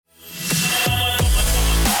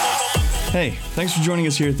Hey, thanks for joining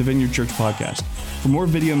us here at the Vineyard Church Podcast. For more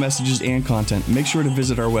video messages and content, make sure to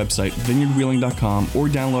visit our website, vineyardwheeling.com, or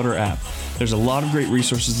download our app. There's a lot of great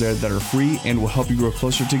resources there that are free and will help you grow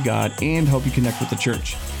closer to God and help you connect with the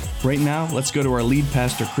church. Right now, let's go to our lead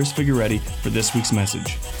pastor, Chris Figueretti, for this week's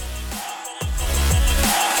message.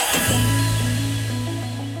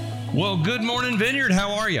 Well, good morning, Vineyard.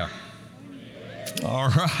 How are you? All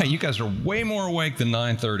right. You guys are way more awake than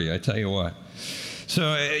 9:30, I tell you what.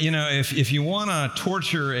 So, if you want to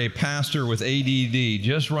torture a pastor with ADD,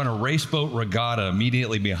 just run a race boat regatta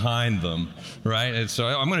immediately behind them, right? And so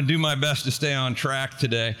I'm going to do my best to stay on track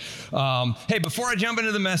today. Hey, before I jump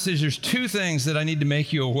into the message, there's two things that I need to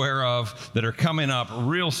make you aware of that are coming up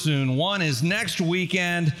real soon. One is next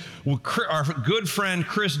weekend, our good friend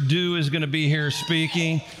Chris Dew is going to be here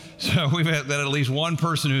speaking. So we've had at least one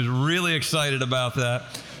person who's really excited about that.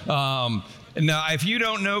 Now, if you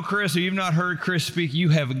don't know Chris or you've not heard Chris speak, you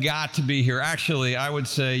have got to be here. Actually, I would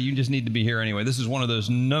say you just need to be here anyway. This is one of those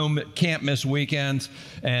can't miss weekends.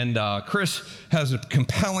 And Chris has a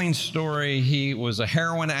compelling story. He was a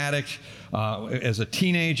heroin addict as a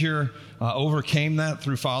teenager, overcame that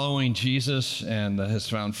through following Jesus and has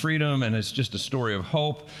found freedom. And it's just a story of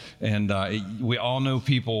hope. And we all know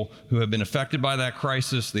people who have been affected by that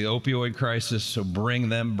crisis, the opioid crisis. So bring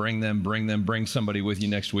somebody with you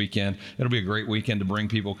next weekend. It'll be a great weekend to bring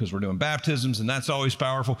people because we're doing baptisms, and that's always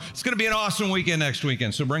powerful. It's going to be an awesome weekend next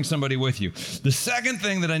weekend, so bring somebody with you. The second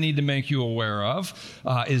thing that I need to make you aware of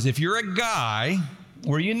is if you're a guy,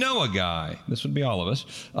 or you know a guy, this would be all of us,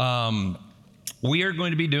 we are going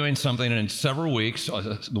to be doing something in several weeks,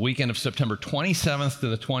 the weekend of September 27th to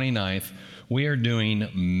the 29th. We are doing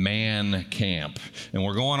man camp, and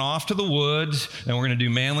we're going off to the woods, and we're going to do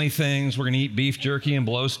manly things. We're going to eat beef jerky and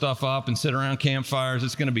blow stuff up and sit around campfires.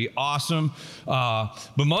 It's going to be awesome, but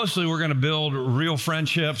mostly we're going to build real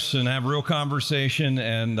friendships and have real conversation,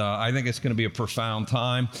 and I think it's going to be a profound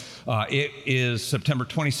time. It is September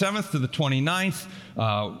 27th to the 29th.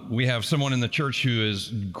 We have someone in the church who is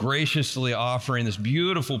graciously offering this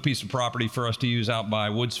beautiful piece of property for us to use out by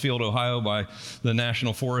Woodsfield, Ohio, by the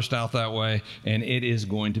National Forest out that way. And it is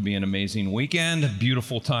going to be an amazing weekend, a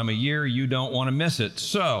beautiful time of year. You don't want to miss it.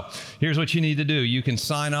 So here's what you need to do. You can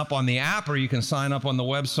sign up on the app or you can sign up on the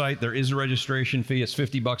website. There is a registration fee. It's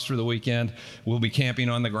 $50 for the weekend. We'll be camping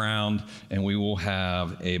on the ground and we will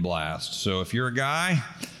have a blast. So if you're a guy,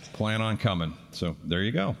 plan on coming. So there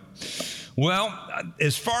you go. Well,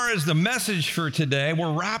 as far as the message for today,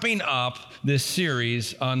 we're wrapping up this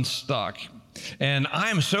series, UnStuck. And I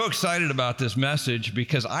am so excited about this message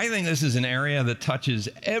because I think this is an area that touches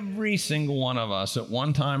every single one of us at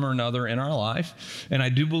one time or another in our life. And I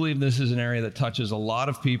do believe this is an area that touches a lot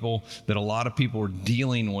of people that a lot of people are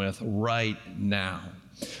dealing with right now.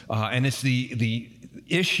 And it's the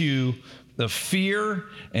issue of fear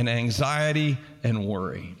and anxiety and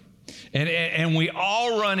worry. And we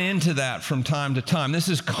all run into that from time to time. This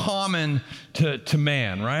is common to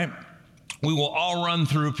man, right? We will all run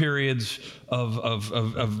through periods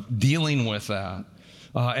of dealing with that.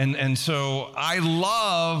 And so I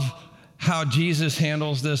love how Jesus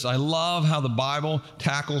handles this. I love how the Bible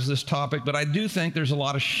tackles this topic, but I do think there's a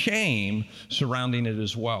lot of shame surrounding it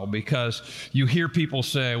as well, because you hear people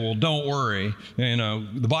say, well, don't worry.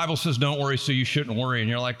 The Bible says don't worry, so you shouldn't worry.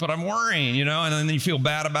 And you're like, but I'm worrying, and then you feel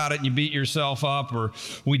bad about it and you beat yourself up, or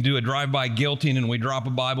we do a drive-by guilting and we drop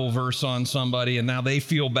a Bible verse on somebody and now they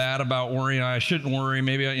feel bad about worrying. I shouldn't worry.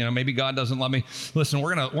 Maybe God doesn't love me. Listen,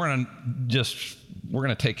 we're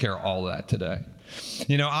gonna take care of all of that today.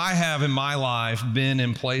 I have in my life been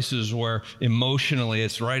in places where emotionally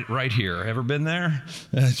it's right here. Ever been there?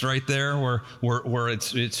 It's right there where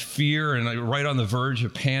it's fear and right on the verge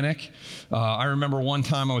of panic. I remember one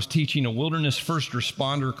time I was teaching a wilderness first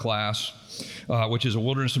responder class, which is a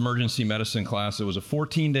wilderness emergency medicine class. It was a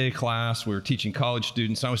 14-day class. We were teaching college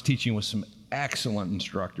students. I was teaching with some excellent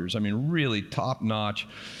instructors. I mean, really top-notch,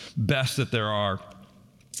 best that there are.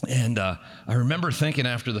 And I remember thinking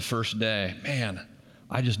after the first day, man,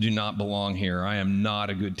 I just do not belong here. I am not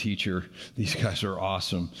a good teacher. These guys are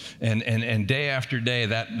awesome. And day after day,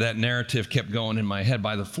 that narrative kept going in my head.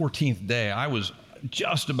 By the 14th day, I was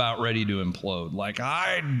just about ready to implode. Like,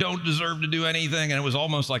 I don't deserve to do anything. And it was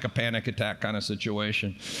almost like a panic attack kind of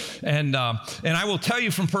situation. And I will tell you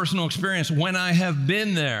from personal experience, when I have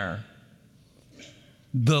been there,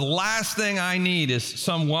 the last thing I need is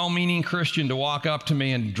some well-meaning Christian to walk up to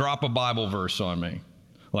me and drop a Bible verse on me.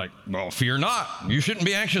 Like, well, fear not. You shouldn't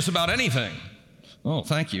be anxious about anything. Oh,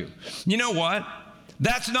 thank you. You know what?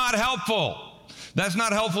 That's not helpful. That's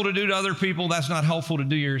not helpful to do to other people. That's not helpful to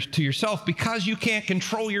do to yourself, because you can't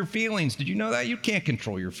control your feelings. Did you know that? You can't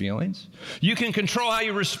control your feelings. You can control how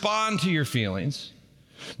you respond to your feelings.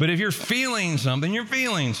 But if you're feeling something, you're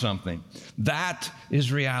feeling something. That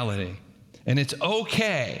is reality. And it's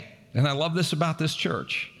okay. And I love this about this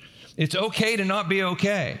church. It's okay to not be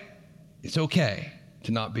okay. It's okay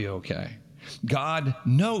to not be okay. God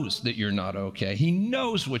knows that you're not okay. He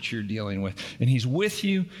knows what you're dealing with, and He's with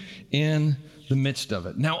you in the midst of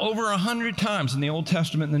it. Now, over 100 times in the Old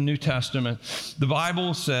Testament and the New Testament, the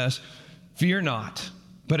Bible says, fear not.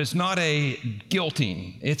 But it's not a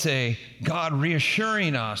guilting. It's a God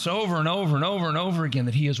reassuring us over and over and over and over again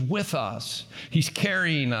that He is with us. He's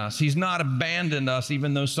carrying us. He's not abandoned us,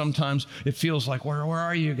 even though sometimes it feels like, where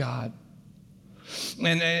are you, God?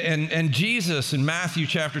 And Jesus in Matthew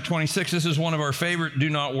chapter 26, this is one of our favorite do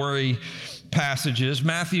not worry passages.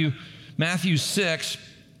 Matthew 6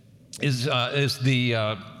 is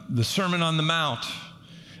the Sermon on the Mount.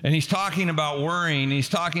 And He's talking about worrying. He's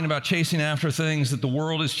talking about chasing after things that the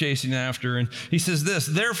world is chasing after. And He says this,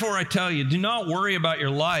 therefore I tell you, do not worry about your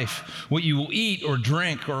life, what you will eat or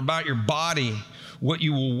drink, or about your body, what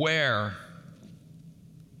you will wear.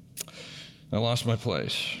 I lost my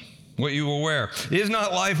place. What you will wear. Is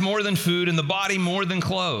not life more than food, and the body more than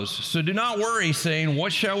clothes? So do not worry, saying,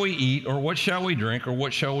 what shall we eat, or what shall we drink, or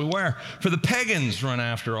what shall we wear? For the pagans run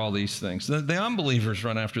after all these things. The unbelievers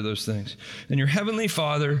run after those things. And your heavenly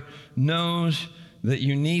Father knows that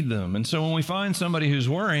you need them. And so when we find somebody who's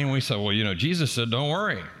worrying, we say, well, Jesus said, don't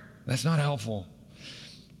worry. That's not helpful.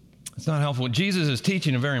 It's not helpful. Jesus is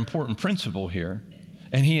teaching a very important principle here.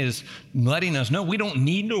 And He is letting us know we don't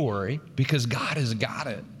need to worry because God has got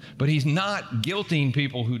it. But He's not guilting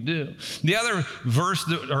people who do. The other verse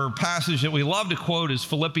or passage that we love to quote is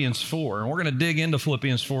Philippians 4. And we're going to dig into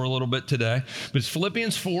Philippians 4 a little bit today. But it's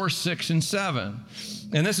Philippians 4, 6, and 7.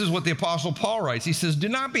 And this is what the Apostle Paul writes. He says, do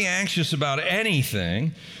not be anxious about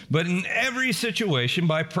anything, but in every situation,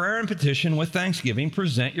 by prayer and petition with thanksgiving,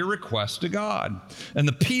 present your requests to God. And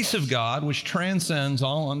the peace of God, which transcends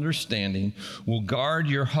all understanding, will guard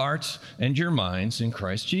your hearts and your minds in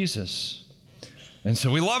Christ Jesus. And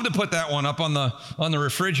so we love to put that one up on the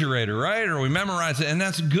refrigerator, right? Or we memorize it, and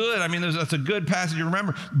that's good. I mean, that's a good passage to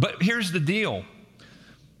remember. But here's the deal.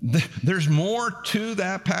 There's more to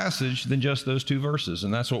that passage than just those two verses,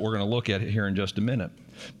 and that's what we're going to look at here in just a minute.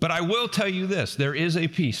 But I will tell you this, there is a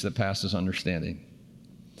peace that passes understanding.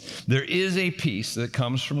 There is a peace that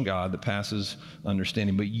comes from God that passes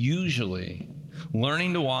understanding, but usually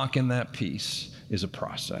learning to walk in that peace is a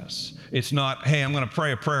process. It's not, hey, I'm going to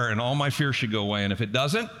pray a prayer and all my fear should go away, and if it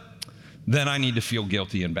doesn't, then I need to feel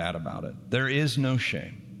guilty and bad about it. There is no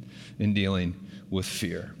shame in dealing with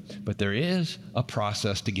fear. But there is a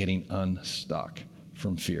process to getting unstuck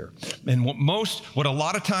from fear. And what a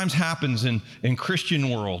lot of times happens in Christian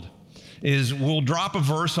world is we'll drop a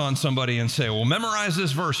verse on somebody and say, well, memorize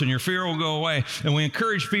this verse and your fear will go away. And we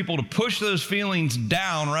encourage people to push those feelings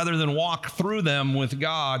down rather than walk through them with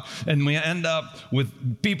God. And we end up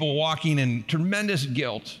with people walking in tremendous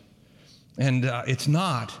guilt. And it's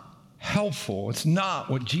not helpful. It's not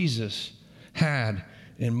what Jesus had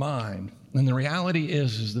in mind. And the reality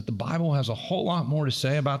is that the Bible has a whole lot more to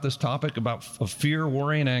say about this topic, of fear,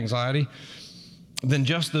 worry, and anxiety, than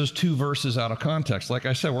just those two verses out of context. Like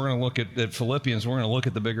I said, we're going to look at Philippians. We're going to look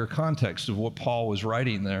at the bigger context of what Paul was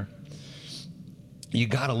writing there. You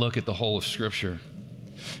got to look at the whole of Scripture.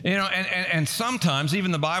 And sometimes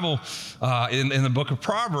even the Bible in the book of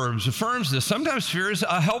Proverbs affirms this. Sometimes fear is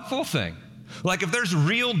a helpful thing. Like if there's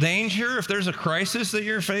real danger, if there's a crisis that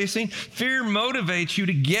you're facing, fear motivates you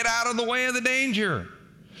to get out of the way of the danger.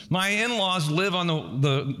 My in-laws live on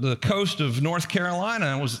the coast of North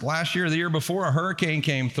Carolina. It was last year or the year before a hurricane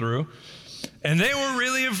came through. And they were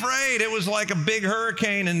really afraid. It was like a big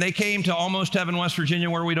hurricane, and they came to Almost Heaven, West Virginia,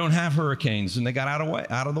 where we don't have hurricanes, and they got out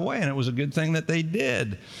of the way, and it was a good thing that they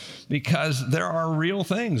did, because there are real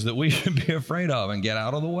things that we should be afraid of and get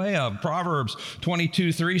out of the way of. Proverbs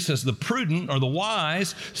 22:3 says, the prudent or the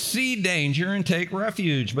wise see danger and take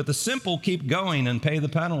refuge, but the simple keep going and pay the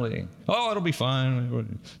penalty. Oh, it'll be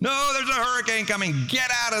fine. No, there's a hurricane coming. Get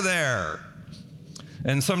out of there.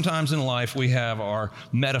 And sometimes in life we have our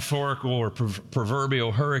metaphorical or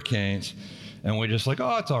proverbial hurricanes, and we're just like,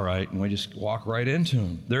 oh, it's all right, and we just walk right into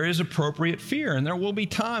them. There is appropriate fear, and there will be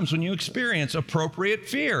times when you experience appropriate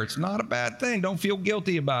fear. It's not a bad thing. Don't feel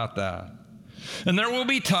guilty about that. And there will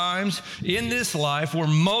be times in this life where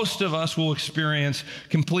most of us will experience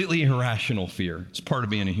completely irrational fear. It's part of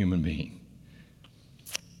being a human being.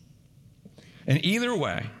 And either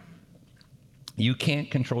way, you can't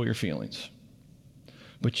control your feelings.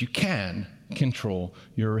 But you can control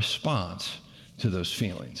your response to those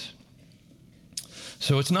feelings.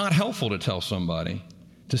 So it's not helpful to tell somebody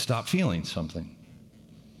to stop feeling something.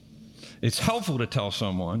 It's helpful to tell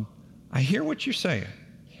someone, I hear what you're saying.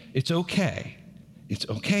 It's okay. It's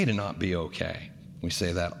okay to not be okay. We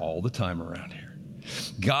say that all the time around here.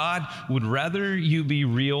 God would rather you be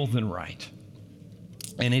real than right.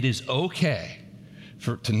 And it is okay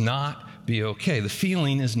to not be okay. The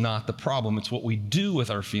feeling is not the problem. It's what we do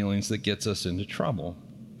with our feelings that gets us into trouble.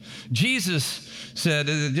 Jesus said,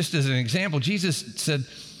 just as an example, Jesus said,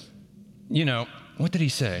 what did he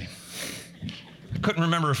say? I couldn't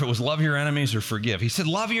remember if it was love your enemies or forgive. He said,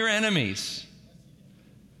 love your enemies,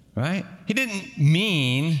 right? He didn't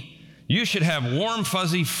mean you should have warm,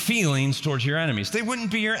 fuzzy feelings towards your enemies. They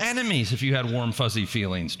wouldn't be your enemies if you had warm, fuzzy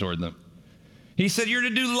feelings toward them. He said you're to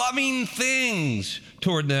do loving things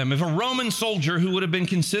toward them. If a Roman soldier who would have been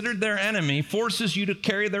considered their enemy forces you to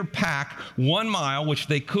carry their pack 1 mile, which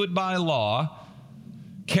they could by law,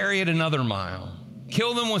 carry it another mile.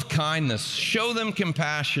 Kill them with kindness. Show them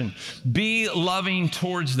compassion. Be loving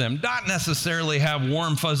towards them. Not necessarily have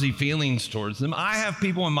warm, fuzzy feelings towards them. I have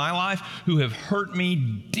people in my life who have hurt me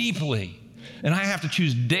deeply, and I have to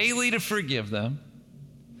choose daily to forgive them,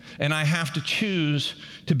 and I have to choose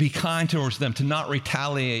to be kind towards them, to not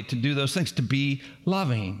retaliate, to do those things, to be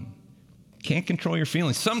loving. Can't control your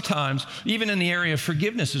feelings. Sometimes, even in the area of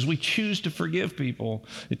forgiveness, as we choose to forgive people,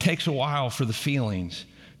 it takes a while for the feelings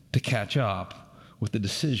to catch up with the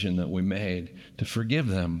decision that we made to forgive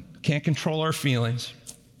them. Can't control our feelings.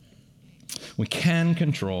 We can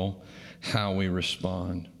control how we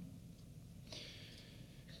respond.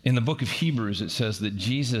 In the book of Hebrews, it says that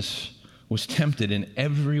Jesus was tempted in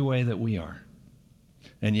every way that we are,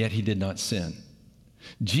 and yet he did not sin.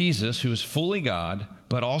 Jesus, who is fully God,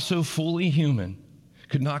 but also fully human,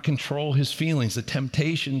 could not control his feelings, the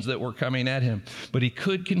temptations that were coming at him, but he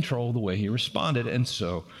could control the way he responded, and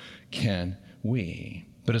so can we.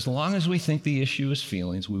 But as long as we think the issue is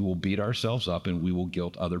feelings, we will beat ourselves up and we will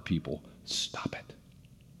guilt other people. Stop it.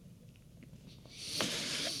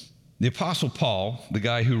 The Apostle Paul, the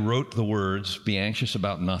guy who wrote the words, "Be anxious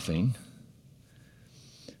about nothing,"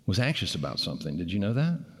 was anxious about something. Did you know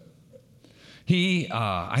that?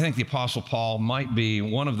 I think the Apostle Paul might be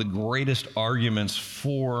one of the greatest arguments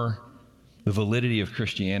for the validity of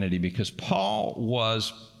Christianity, because Paul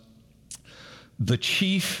was the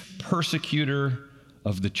chief persecutor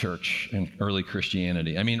of the church in early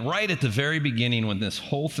Christianity. I mean, right at the very beginning when this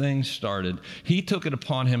whole thing started, he took it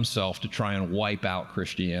upon himself to try and wipe out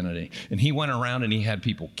Christianity. And he went around and he had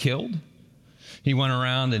people killed. He went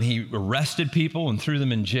around and he arrested people and threw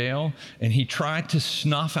them in jail. And he tried to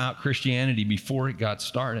snuff out Christianity before it got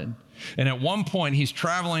started. And at one point, he's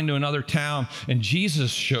traveling to another town, and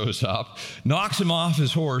Jesus shows up, knocks him off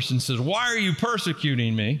his horse, and says, "Why are you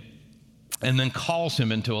persecuting me?" And then calls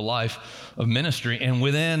him into a life of ministry. And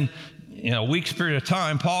within a week's period of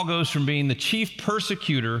time, Paul goes from being the chief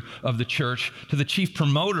persecutor of the church to the chief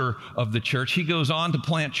promoter of the church. He goes on to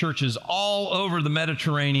plant churches all over the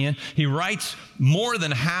Mediterranean. He writes more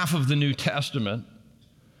than half of the New Testament,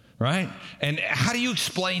 right? And how do you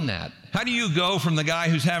explain that? How do you go from the guy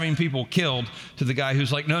who's having people killed to the guy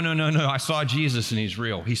who's like, no, I saw Jesus and he's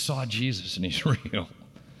real. He saw Jesus and he's real.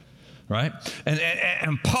 Right?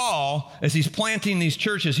 And Paul, as he's planting these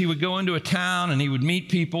churches, he would go into a town and he would meet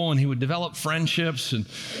people and he would develop friendships, and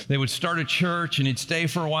they would start a church and he'd stay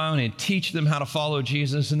for a while and he'd teach them how to follow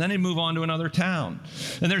Jesus, and then he'd move on to another town.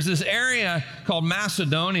 And there's this area called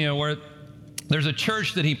Macedonia where there's a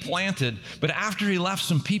church that he planted, but after he left,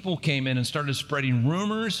 some people came in and started spreading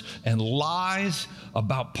rumors and lies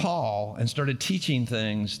about Paul and started teaching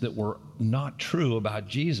things that were not true about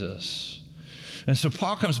Jesus. And so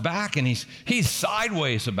Paul comes back and he's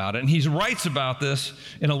sideways about it, and he writes about this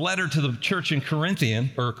in a letter to the church in Corinth. 2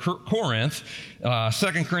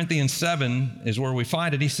 Corinthians 7 is where we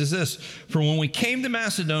find it. He says this: "For when we came to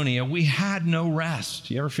Macedonia, we had no rest."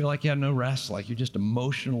 You ever feel like you had no rest, like you're just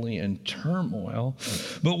emotionally in turmoil?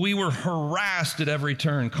 "But we were harassed at every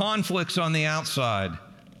turn, conflicts on the outside,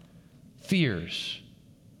 fears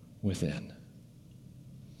within."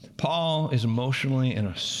 Paul is emotionally in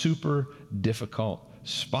a super difficult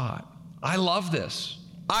spot. I love this.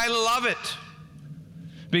 I love it.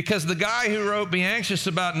 Because the guy who wrote "Be anxious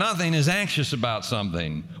about nothing" is anxious about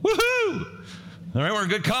something. Woohoo! All right, we're in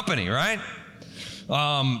good company, right?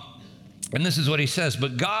 And this is what he says: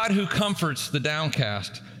 "But God, who comforts the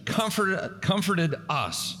downcast, comforted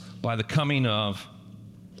us by the coming of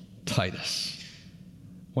Titus."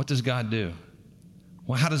 What does God do?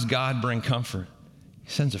 Well, how does God bring comfort? He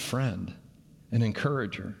sends a friend, an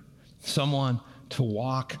encourager, someone to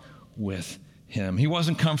walk with him. He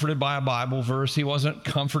wasn't comforted by a Bible verse. He wasn't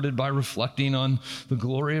comforted by reflecting on the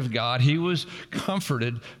glory of God. He was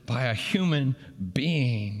comforted by a human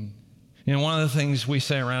being. You know, one of the things we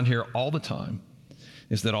say around here all the time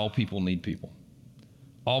is that all people need people.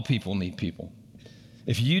 All people need people.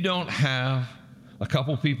 If you don't have a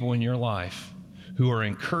couple people in your life who are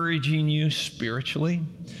encouraging you spiritually,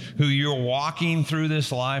 who you're walking through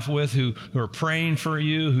this life with, who are praying for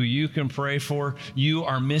you, who you can pray for, you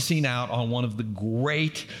are missing out on one of the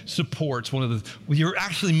great supports. You're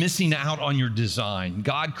actually missing out on your design.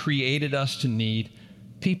 God created us to need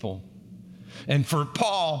people. And for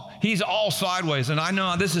Paul, he's all sideways. And I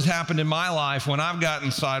know this has happened in my life when I've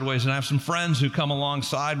gotten sideways, and I have some friends who come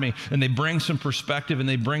alongside me and they bring some perspective and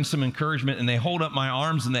they bring some encouragement and they hold up my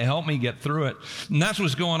arms and they help me get through it. And that's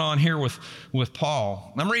what's going on here with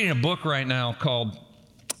Paul. I'm reading a book right now called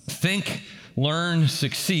Think, Learn,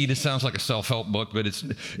 Succeed. It sounds like a self-help book, but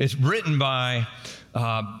it's written by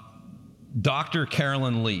Dr.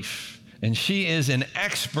 Carolyn Leaf. And she is an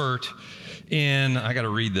expert in, I got to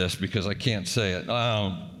read this because I can't say it,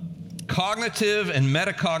 cognitive and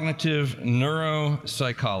metacognitive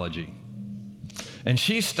neuropsychology. And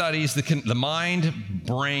she studies the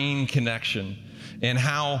mind-brain connection and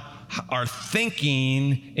how our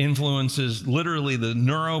thinking influences literally the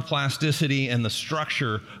neuroplasticity and the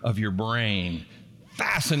structure of your brain.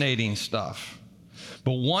 Fascinating stuff.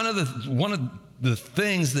 But one of the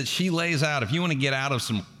things that she lays out, if you want to get out of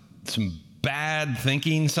some bad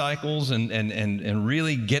thinking cycles and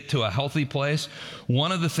really get to a healthy place,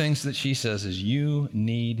 one of the things that she says is you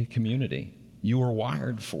need community. You are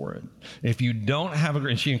wired for it. If you don't have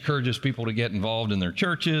and she encourages people to get involved in their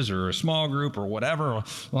churches or a small group or whatever,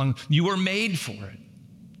 you were made for it.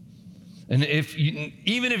 And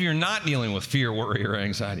even if you're not dealing with fear, worry, or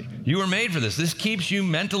anxiety, you were made for this. This keeps you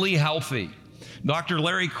mentally healthy. Dr.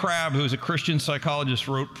 Larry Crabb, who's a Christian psychologist,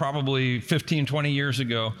 wrote probably 15, 20 years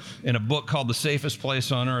ago in a book called The Safest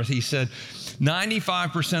Place on Earth. He said,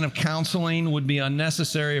 95% of counseling would be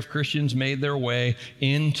unnecessary if Christians made their way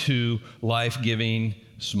into life-giving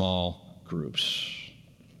small groups.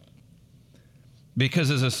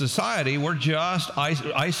 Because as a society, we're just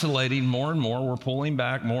isolating more and more. We're pulling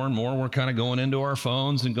back more and more. We're kind of going into our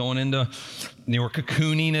phones and going into, we're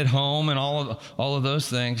cocooning at home and all of those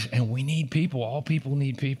things. And we need people. All people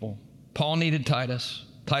need people. Paul needed Titus.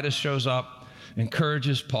 Titus shows up,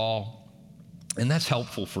 encourages Paul. And that's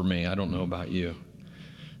helpful for me. I don't know about you.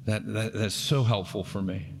 That's so helpful for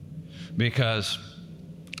me. Because,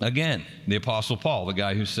 again, the Apostle Paul, the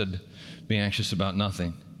guy who said, be anxious about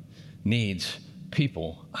nothing, needs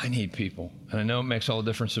people. I need people. And I know it makes all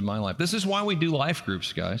the difference in my life. This is why we do life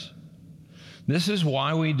groups, guys. This is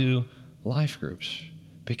why we do life groups.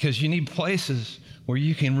 Because you need places where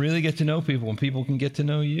you can really get to know people and people can get to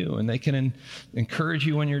know you and they can encourage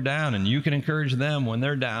you when you're down and you can encourage them when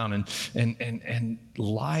they're down. And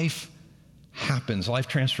life happens. Life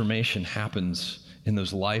transformation happens in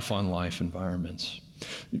those life-on-life environments.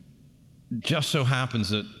 Just so happens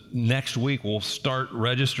that next week we'll start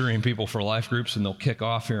registering people for life groups and they'll kick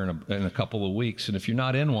off here in a couple of weeks. And if you're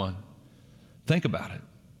not in one, think about it.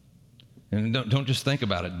 And don't just think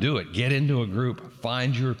about it, do it. Get into a group,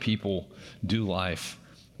 find your people, do life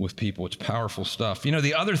with people. It's powerful stuff. You know,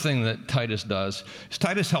 the other thing that Titus does is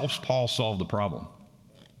Titus helps Paul solve the problem.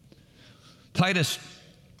 Titus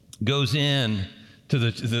goes in to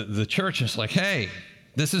the church and it's like, hey,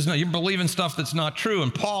 you're believing stuff that's not true.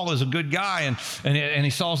 And Paul is a good guy, and he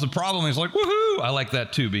solves the problem. He's like, woohoo! I like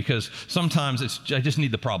that too, because sometimes I just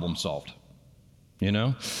need the problem solved. You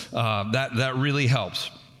know, that really helps.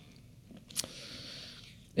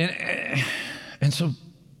 And so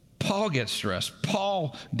Paul gets stressed.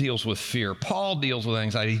 Paul deals with fear. Paul deals with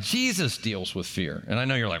anxiety. Jesus deals with fear. And I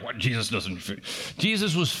know you're like, what? Jesus doesn't fear.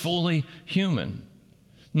 Jesus was fully human.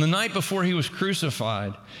 And the night before he was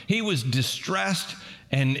crucified, he was distressed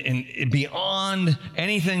and beyond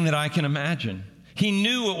anything that I can imagine. He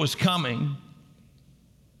knew what was coming,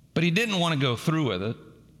 but he didn't want to go through with it.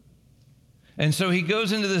 And so he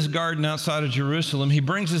goes into this garden outside of Jerusalem. He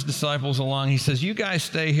brings his disciples along. He says, you guys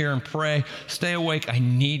stay here and pray. Stay awake. I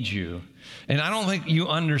need you. And I don't think you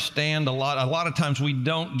understand a lot. A lot of times we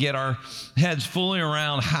don't get our heads fully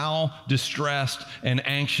around how distressed and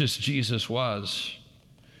anxious Jesus was.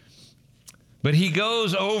 But he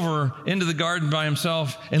goes over into the garden by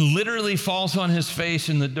himself and literally falls on his face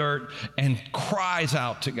in the dirt and cries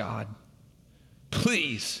out to God,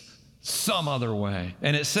 please, some other way.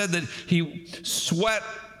 And it said that he sweat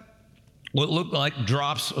what looked like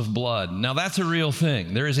drops of blood. Now, that's a real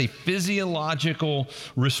thing. There is a physiological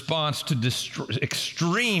response to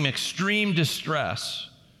extreme distress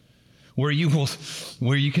where you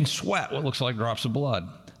can sweat what looks like drops of blood.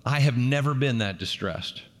 I have never been that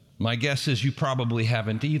distressed. My guess is you probably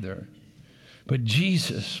haven't either. But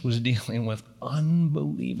Jesus was dealing with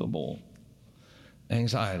unbelievable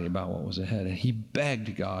anxiety about what was ahead. And he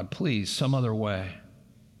begged God, please, some other way,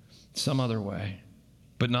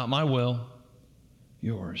 but not my will,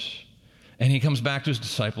 yours. And he comes back to his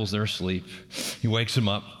disciples, they're asleep. He wakes them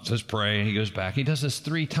up, says pray, he goes back. He does this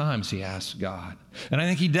 3 times, he asks God. And I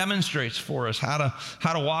think he demonstrates for us how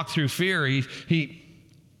to walk through fear.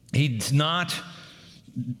 He's not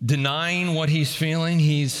denying what he's feeling.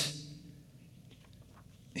 He's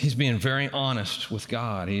being very honest with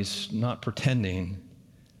God. He's not pretending.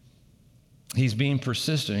 He's being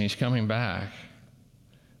persistent. He's coming back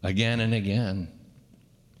again and again.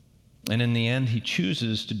 And in the end, he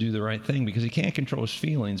chooses to do the right thing because he can't control his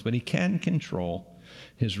feelings, but he can control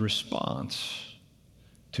his response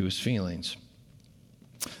to his feelings.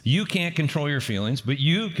 You can't control your feelings, but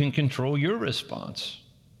you can control your response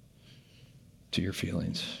to your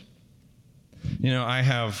feelings. You know, I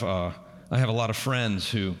have a lot of friends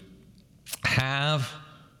who have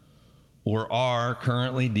or are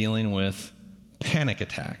currently dealing with panic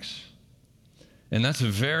attacks. And that's a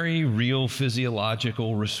very real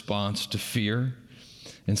physiological response to fear.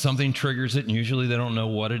 And something triggers it, and usually they don't know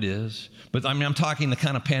what it is. But I mean, I'm talking the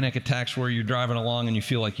kind of panic attacks where you're driving along and you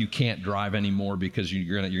feel like you can't drive anymore because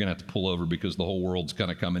you're gonna have to pull over because the whole world's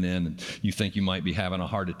kind of coming in and you think you might be having a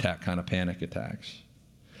heart attack kind of panic attacks.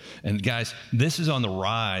 And guys, this is on the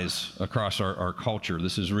rise across our culture.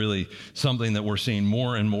 This is really something that we're seeing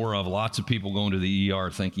more and more of. Lots of people going to the ER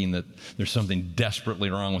thinking that there's something desperately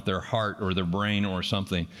wrong with their heart or their brain or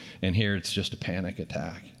something. And here it's just a panic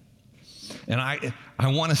attack. And I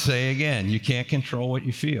want to say again, you can't control what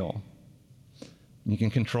you feel. You can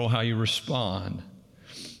control how you respond.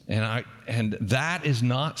 And that is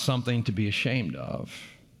not something to be ashamed of.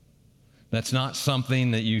 That's not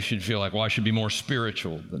something that you should feel like, well, I should be more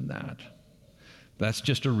spiritual than that. That's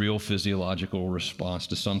just a real physiological response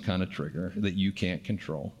to some kind of trigger that you can't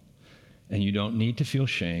control. And you don't need to feel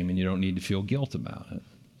shame and you don't need to feel guilt about it.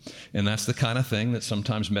 And that's the kind of thing that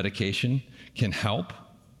sometimes medication can help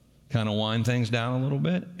kind of wind things down a little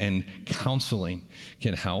bit, and counseling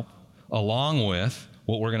can help, along with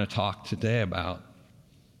what we're going to talk today about,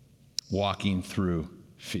 walking through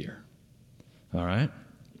fear. All right?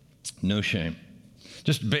 No shame.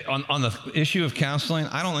 Just on the issue of counseling,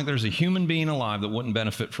 I don't think there's a human being alive that wouldn't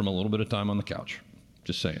benefit from a little bit of time on the couch.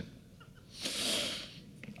 Just saying.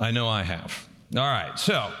 I know I have. All right,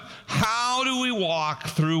 so how do we walk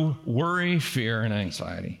through worry, fear, and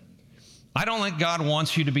anxiety? I don't think God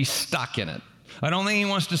wants you to be stuck in it. I don't think he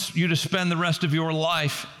wants you to spend the rest of your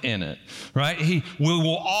life in it, right? We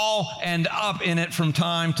will all end up in it from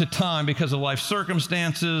time to time because of life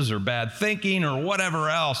circumstances or bad thinking or whatever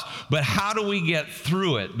else. But how do we get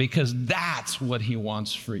through it? Because that's what he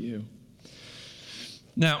wants for you.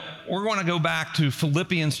 Now, we're going to go back to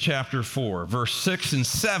Philippians chapter 4. Verse 6 and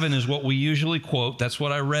 7 is what we usually quote. That's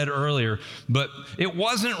what I read earlier. But it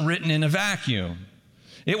wasn't written in a vacuum.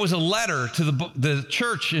 It was a letter to the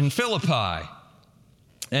church in Philippi.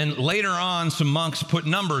 And later on, some monks put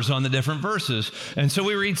numbers on the different verses. And so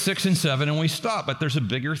we read 6 and 7 and we stop. But there's a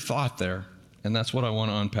bigger thought there. And that's what I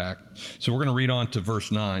want to unpack. So we're going to read on to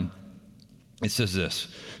verse 9. It says this: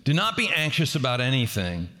 "Do not be anxious about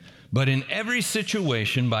anything, but in every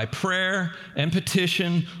situation, by prayer and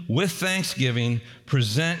petition, with thanksgiving,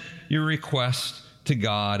 present your requests to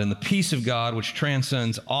God, and the peace of God, which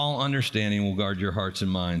transcends all understanding, will guard your hearts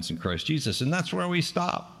and minds in Christ Jesus." And that's where we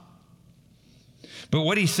stop. But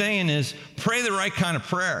what he's saying is, pray the right kind of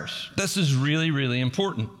prayers. This is really, really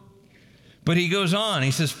important. But he goes on,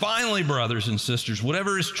 he says, "Finally, brothers and sisters,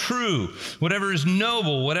 whatever is true, whatever is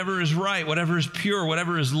noble, whatever is right, whatever is pure,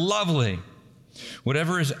 whatever is lovely,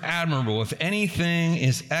 whatever is admirable, if anything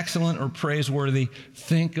is excellent or praiseworthy,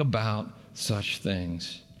 think about such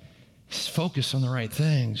things." Just focus on the right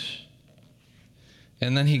things.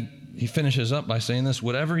 And then he finishes up by saying this: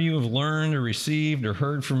 "Whatever you have learned or received or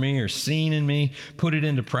heard from me or seen in me, put it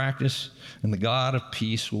into practice, and the God of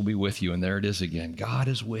peace will be with you." And there it is again. God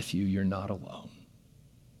is with you. You're not alone.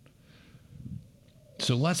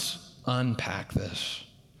 So let's unpack this.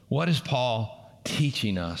 What is Paul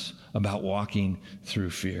teaching us about walking through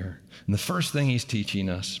fear? And the first thing he's teaching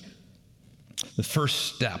us, the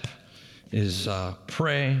first step, is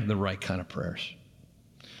pray the right kind of prayers.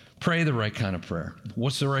 Pray the right kind of prayer.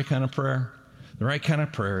 What's the right kind of prayer? The right kind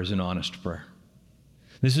of prayer is an honest prayer.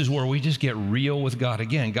 This is where we just get real with God.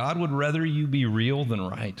 Again, God would rather you be real than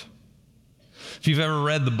right. If you've ever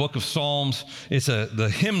read the book of Psalms, it's the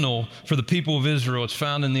hymnal for the people of Israel. It's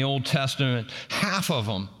found in the Old Testament. Half of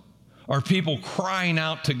them are people crying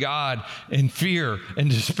out to God in fear and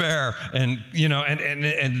despair, and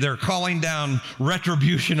they're calling down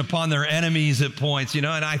retribution upon their enemies at points, and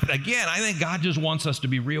I think God just wants us to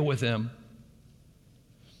be real with him.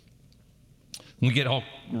 We get all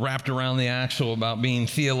wrapped around the axle about being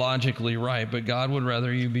theologically right, but God would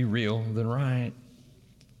rather you be real than right.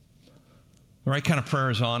 The right kind of prayer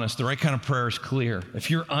is honest. The right kind of prayer is clear. If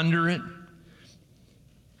you're under it,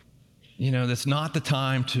 that's not the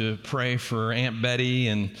time to pray for Aunt Betty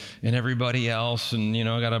and everybody else, and,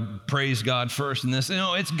 I got to praise God first and this.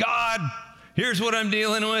 It's God. Here's what I'm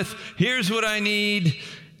dealing with. Here's what I need.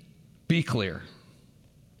 Be clear.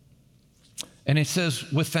 And it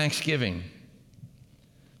says with thanksgiving.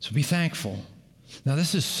 So be thankful. Now,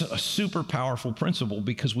 this is a super powerful principle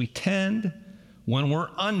because we tend, when we're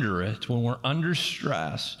under it, when we're under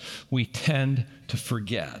stress, we tend to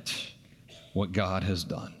forget what God has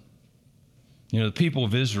done. The people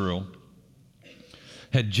of Israel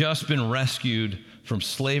had just been rescued from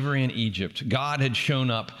slavery in Egypt. God had shown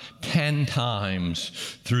up 10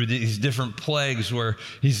 times through these different plagues where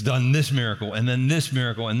he's done this miracle and then this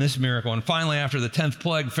miracle and this miracle. And finally, after the 10th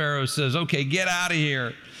plague, Pharaoh says, okay, get out of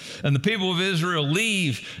here. And the people of Israel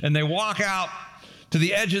leave and they walk out to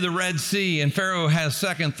the edge of the Red Sea, and Pharaoh has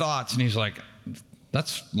second thoughts, and he's like,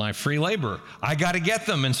 that's my free labor. I got to get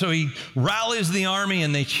them. And so he rallies the army,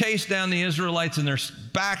 and they chase down the Israelites, and their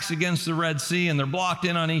backs against the Red Sea, and they're blocked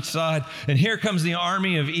in on each side. And here comes the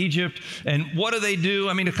army of Egypt. And what do?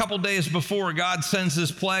 A couple days before, God sends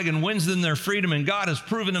this plague and wins them their freedom, and God has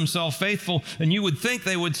proven himself faithful. And you would think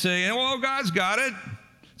they would say, well, God's got it.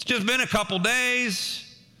 It's just been a couple days.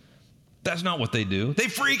 That's not what they do. They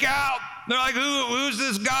freak out. They're like, who's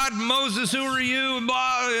this God? Moses, who are you? And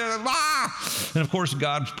blah, blah. And of course,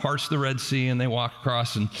 God parts the Red Sea and they walk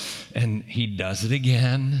across, and he does it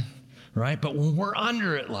again, right? But when we're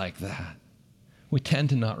under it like that, we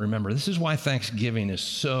tend to not remember. This is why Thanksgiving is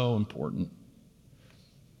so important.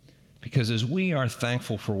 Because as we are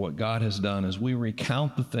thankful for what God has done, as we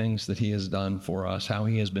recount the things that he has done for us, how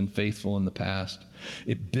he has been faithful in the past,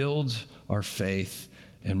 it builds our faith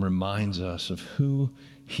and reminds us of who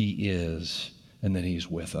he is and that he's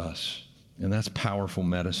with us. And that's powerful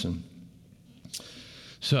medicine.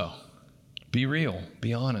 So, be real,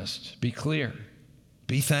 be honest, be clear,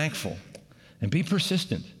 be thankful, and be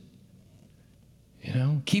persistent.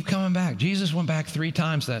 Keep coming back. Jesus went back 3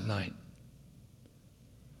 times that night.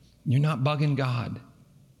 You're not bugging God.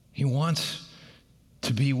 He wants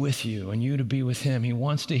to be with you and you to be with him. He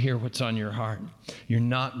wants to hear what's on your heart. You're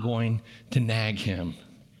not going to nag him.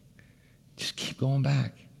 Just keep going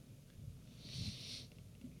back.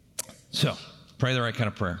 So, pray the right kind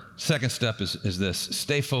of prayer. Second step is this.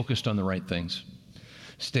 Stay focused on the right things.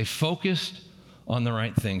 Stay focused on the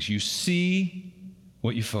right things. You see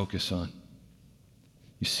what you focus on.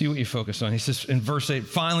 You see what you focus on. He says in verse 8,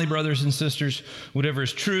 finally, brothers and sisters, whatever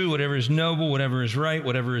is true, whatever is noble, whatever is right,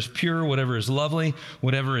 whatever is pure, whatever is lovely,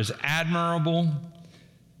 whatever is admirable,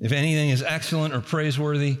 if anything is excellent or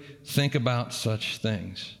praiseworthy, think about such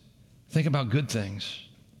things. Think about good things.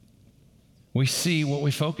 We see what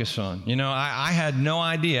we focus on. I had no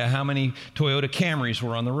idea how many Toyota Camrys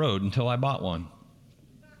were on the road until I bought one.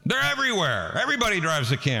 They're everywhere. Everybody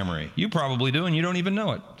drives a Camry. You probably do, and you don't even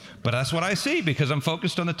know it. But that's what I see because I'm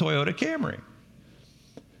focused on the Toyota Camry.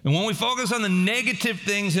 And when we focus on the negative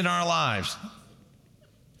things in our lives,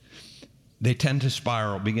 they tend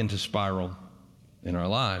to begin to spiral in our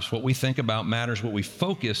lives. What we think about matters. What we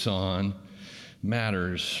focus on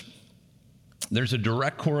matters. There's a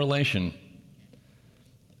direct correlation.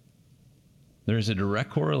 There's a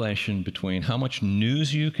direct correlation between how much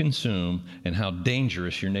news you consume and how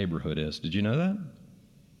dangerous your neighborhood is. Did you know that?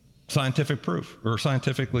 Scientific proof, or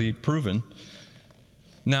scientifically proven.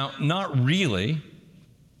 Now, not really.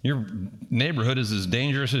 Your neighborhood is as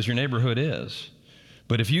dangerous as your neighborhood is.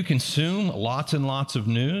 But if you consume lots and lots of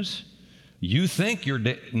news, you think your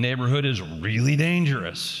neighborhood is really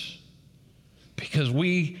dangerous. Because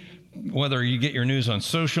whether you get your news on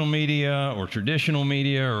social media or traditional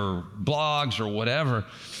media or blogs or whatever,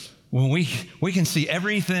 when we can see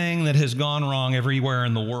everything that has gone wrong everywhere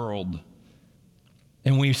in the world.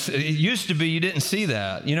 And it used to be you didn't see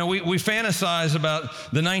that. We fantasize about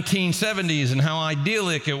the 1970s and how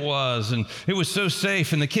idyllic it was, and it was so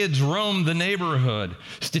safe, and the kids roamed the neighborhood.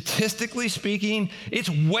 Statistically speaking, it's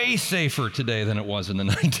way safer today than it was in the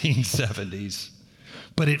 1970s.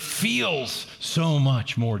 But it feels so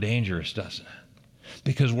much more dangerous, doesn't it?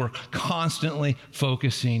 Because we're constantly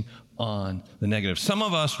focusing on the negative. Some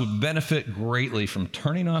of us would benefit greatly from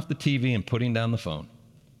turning off the TV and putting down the phone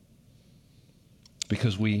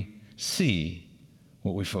because we see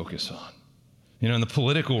what we focus on. In the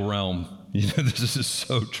political realm, this is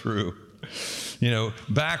so true.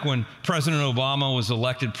 Back when President Obama was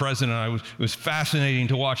elected president, it was fascinating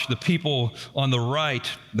to watch the people on the right,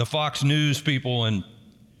 the Fox News people and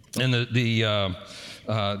the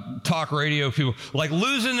talk radio people, like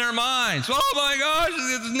losing their minds. Oh my gosh,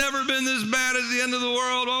 it's never been this bad as the end of the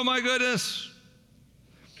world. Oh my goodness.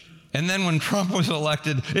 And then when Trump was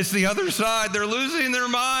elected, it's the other side. They're losing their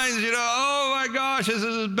minds. Oh my gosh, this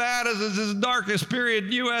is as bad as this is the darkest period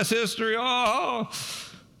in U.S. history. Oh.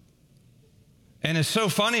 And it's so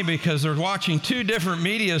funny because they're watching two different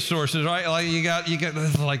media sources, right? Like you got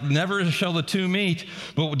like never shall the two meet,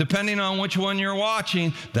 but depending on which one you're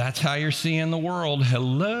watching, that's how you're seeing the world.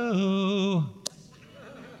 Hello.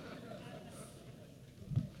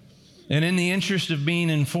 And in the interest of being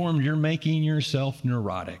informed, you're making yourself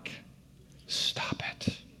neurotic. Stop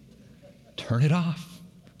it. Turn it off.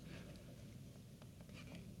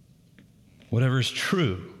 Whatever is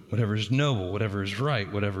true, whatever is noble, whatever is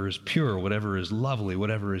right, whatever is pure, whatever is lovely,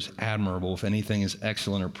 whatever is admirable, if anything is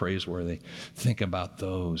excellent or praiseworthy, think about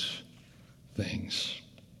those things.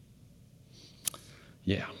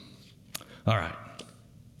 Yeah. All right.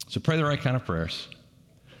 So pray the right kind of prayers.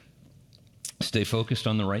 Stay focused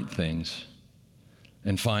on the right things.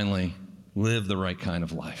 And finally, live the right kind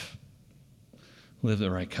of life. Live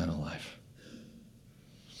the right kind of life.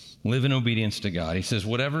 Live in obedience to God. He says,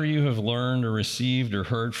 whatever you have learned or received or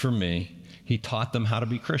heard from me, he taught them how to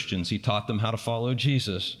be Christians. He taught them how to follow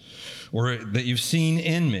Jesus, or that you've seen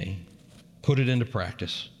in me, put it into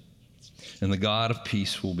practice. And the God of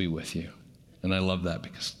peace will be with you. And I love that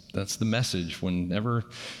because that's the message. Whenever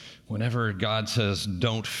God says,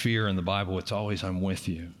 don't fear in the Bible, it's always, I'm with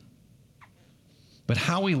you. But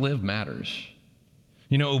how we live matters.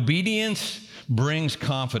 Obedience brings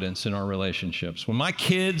confidence in our relationships. When my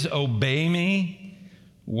kids obey me,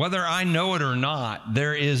 whether I know it or not,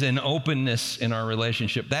 there is an openness in our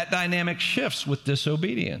relationship. That dynamic shifts with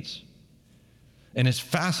disobedience. And it's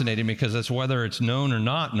fascinating because that's whether it's known or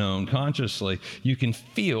not known consciously, you can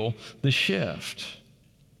feel the shift.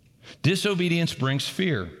 Disobedience brings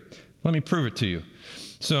fear. Let me prove it to you.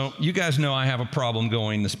 So you guys know I have a problem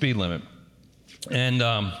going the speed limit. And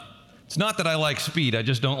it's not that I like speed, I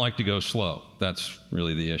just don't like to go slow. That's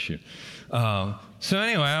really the issue. So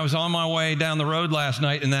anyway, I was on my way down the road last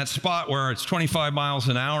night in that spot where it's 25 miles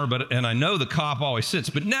an hour, and I know the cop always sits,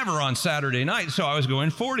 but never on Saturday night, so I was going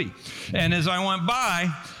 40. And as I went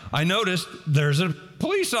by, I noticed there's a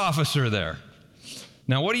police officer there.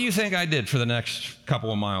 Now, what do you think I did for the next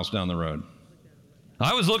couple of miles down the road?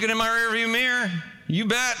 I was looking in my rearview mirror. You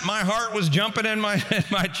bet. My heart was jumping in my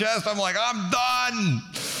chest. I'm like, I'm done.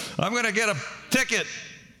 I'm going to get a ticket.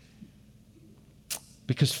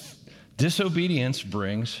 Because disobedience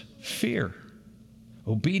brings fear.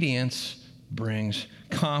 Obedience brings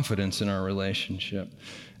confidence in our relationship.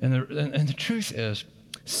 And the truth is,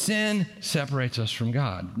 sin separates us from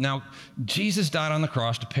God. Now, Jesus died on the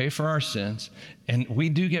cross to pay for our sins, and we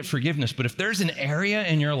do get forgiveness. But if there's an area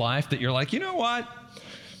in your life that you're like, you know what?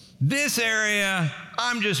 This area,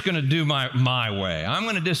 I'm just going to do my way. I'm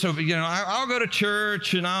going to disobey. I'll go to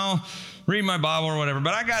church and I'll read my Bible or whatever,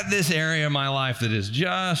 but I got this area of my life that is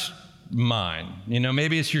just mine.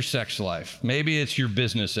 Maybe it's your sex life. Maybe it's your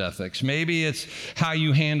business ethics. Maybe it's how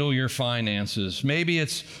you handle your finances. Maybe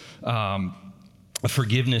it's a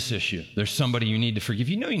forgiveness issue. There's somebody you need to forgive.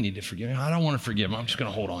 You need to forgive. I don't want to forgive them. I'm just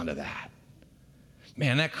going to hold on to that.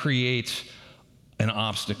 Man, that creates an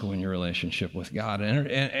obstacle in your relationship with God,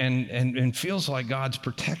 and feels like God's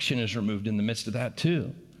protection is removed in the midst of that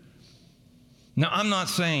too. Now, I'm not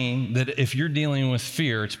saying that if you're dealing with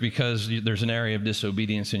fear, it's because there's an area of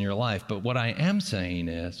disobedience in your life, but what I am saying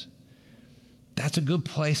is that's a good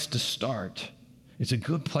place to start. It's a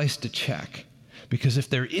good place to check, because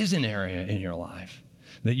if there is an area in your life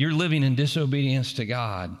that you're living in disobedience to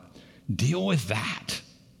God, deal with that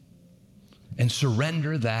and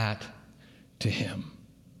surrender that to Him,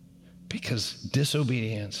 because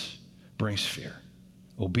disobedience brings fear.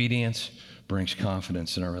 Obedience brings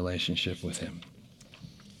confidence in our relationship with Him.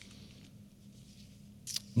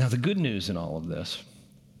 Now, the good news in all of this,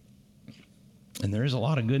 and there is a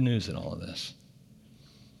lot of good news in all of this,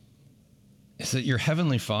 is that your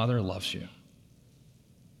Heavenly Father loves you,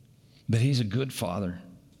 that He's a good Father,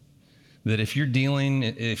 that if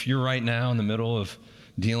you're right now in the middle of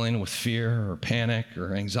dealing with fear or panic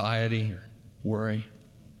or anxiety or worry,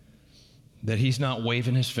 that He's not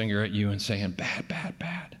waving His finger at you and saying, bad, bad,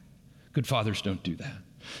 bad. Good fathers don't do that.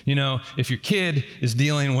 You know, if your kid is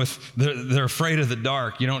dealing with, they're afraid of the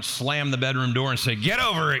dark, you don't slam the bedroom door and say, "Get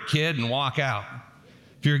over it, kid," and walk out.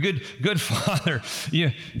 If you're a good father,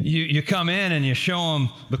 you come in and you show them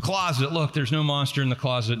the closet. Look, there's no monster in the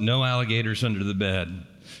closet, no alligators under the bed.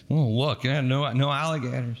 Oh, look, yeah, no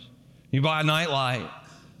alligators. You buy a nightlight.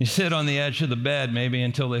 You sit on the edge of the bed maybe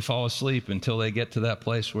until they fall asleep, until they get to that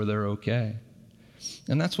place where they're okay.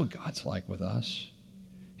 And that's what God's like with us.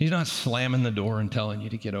 He's not slamming the door and telling you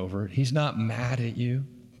to get over it. He's not mad at you.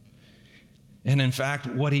 And in fact,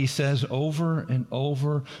 what he says over and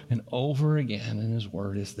over and over again in his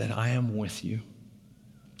word is that I am with you.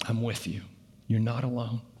 I'm with you. You're not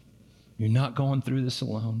alone. You're not going through this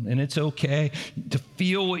alone. And it's okay to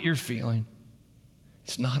feel what you're feeling.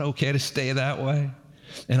 It's not okay to stay that way.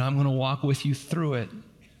 And I'm going to walk with you through it.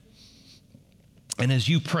 And as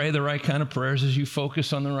you pray the right kind of prayers, as you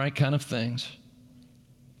focus on the right kind of things,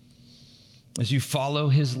 as you follow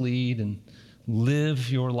his lead and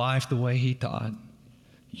live your life the way he taught,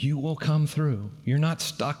 you will come through. You're not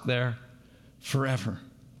stuck there forever.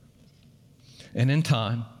 And in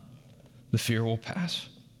time, the fear will pass.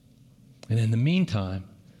 And in the meantime,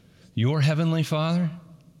 your heavenly Father,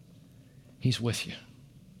 he's with you.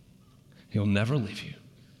 He'll never leave you.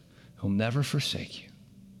 He'll never forsake you.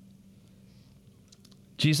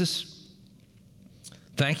 Jesus,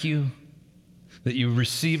 thank you that you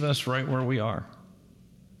receive us right where we are.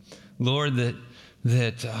 Lord, that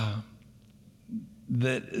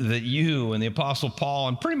you and the Apostle Paul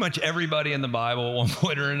and pretty much everybody in the Bible at one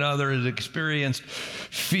point or another has experienced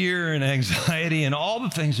fear and anxiety and all the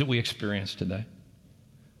things that we experience today.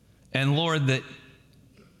 And Lord, that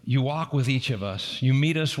you walk with each of us. You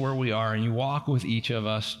meet us where we are, and you walk with each of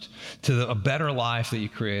us to a better life that you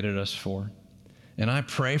created us for. And I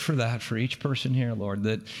pray for that for each person here, Lord,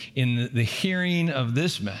 that in the hearing of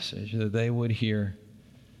this message, that they would hear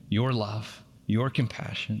your love, your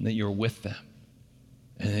compassion, that you're with them,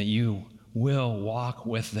 and that you will walk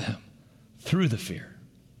with them through the fear,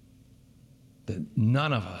 that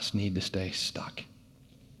none of us need to stay stuck.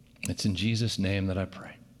 It's in Jesus' name that I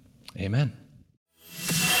pray. Amen.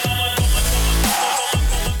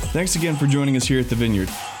 Thanks again for joining us here at the Vineyard.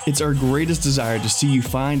 It's our greatest desire to see you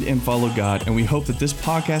find and follow God, and we hope that this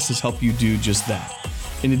podcast has helped you do just that.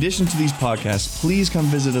 In addition to these podcasts, please come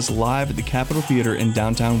visit us live at the Capitol Theater in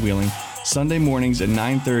downtown Wheeling, Sunday mornings at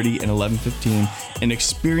 9:30 and 11:15, and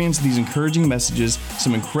experience these encouraging messages,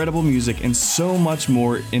 some incredible music, and so much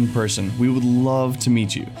more in person. We would love to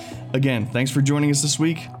meet you. Again, thanks for joining us this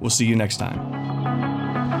week. We'll see you next time.